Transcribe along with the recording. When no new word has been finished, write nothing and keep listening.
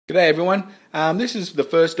G'day everyone. This is the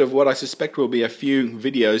first of what I suspect will be a few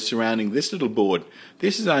videos surrounding this little board.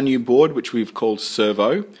 This is our new board which we've called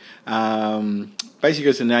Sirvoe. Basically,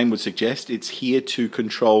 as the name would suggest, it's here to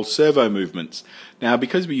control servo movements. Now,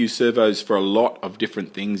 because we use servos for a lot of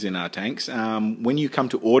different things in our tanks, when you come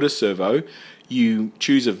to order servo, you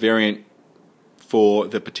choose a variant for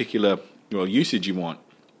the particular usage you want.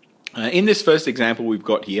 In this first example we've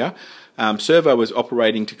got here, servo was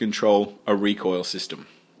operating to control a recoil system.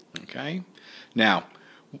 Okay. Now,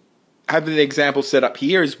 have the example set up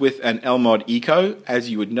here is with an L-Mod Eco. As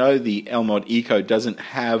you would know, the L-Mod Eco doesn't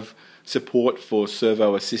have support for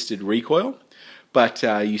servo assisted recoil, but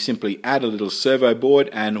you simply add a little servo board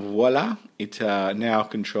and voila, it now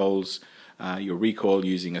controls your recoil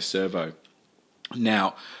using a servo.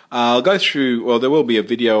 Now, I'll go through, well, there will be a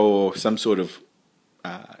video or some sort of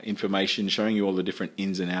information showing you all the different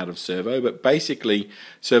ins and out of servo, but basically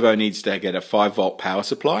servo needs to get a 5-volt power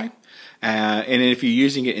supply, and if you're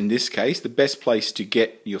using it in this case, the best place to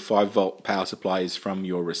get your 5-volt power supply is from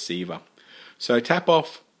your receiver. So tap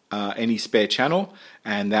off any spare channel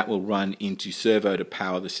and that will run into servo to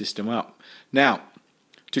power the system up. Now,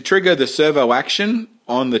 to trigger the servo action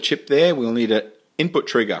on the chip there, we'll need an input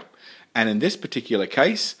trigger, and in this particular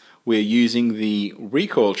case we're using the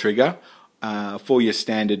recoil trigger for your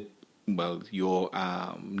standard, your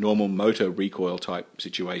normal motor recoil type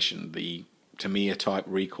situation, the Tamiya type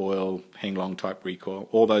recoil, hang-long type recoil,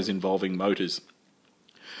 all those involving motors.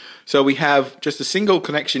 So we have just a single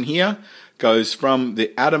connection here, goes from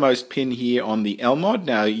the outermost pin here on the L-Mod.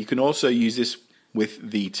 Now you can also use this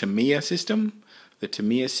with the Tamiya system, the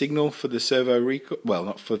Tamiya signal for the servo recoil, well,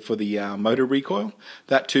 not for the motor recoil.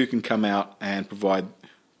 That too can come out and provide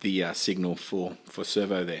the signal for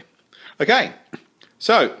servo there. Okay,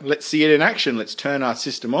 so let's see it in action. Let's turn our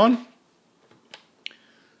system on.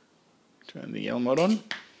 Turn the L-Mod on.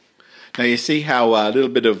 Now you see how a little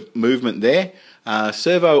bit of movement there.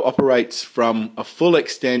 Servo operates from a full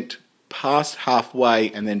extent past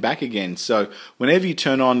halfway and then back again. So whenever you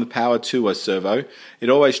turn on the power to a servo, it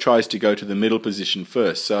always tries to go to the middle position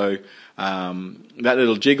first. So that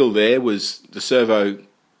little jiggle there was the servo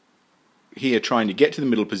here trying to get to the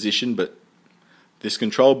middle position, but this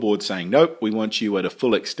control board saying, nope, we want you at a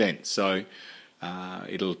full extent. So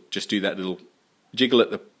it'll just do that little jiggle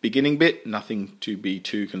at the beginning bit, nothing to be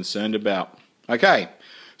too concerned about. Okay,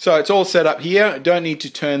 so it's all set up here. Don't need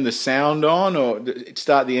to turn the sound on or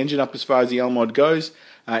start the engine up as far as the L-Mod goes.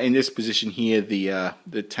 In this position here,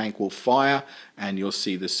 the tank will fire and you'll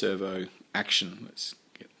see the servo action. Let's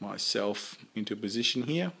get myself into position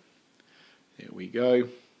here. There we go.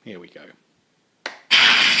 Here we go.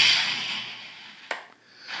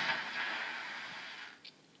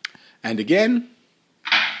 And again,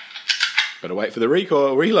 got to wait for the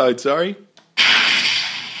reload, sorry.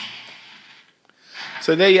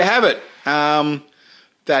 So there you have it.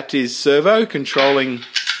 That is servo controlling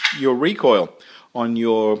your recoil on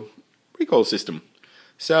your recoil system.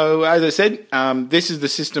 So as I said, this is the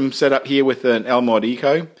system set up here with an L-Mod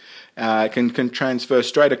Eco. It can transfer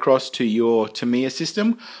straight across to your Tamiya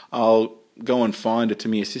system. I'll go and find a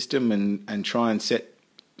Tamiya system and try and set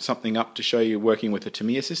something up to show you working with a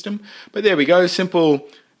Tamiya system. But there we go, simple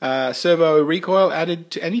servo recoil added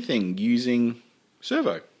to anything using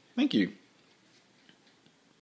servo. Thank you.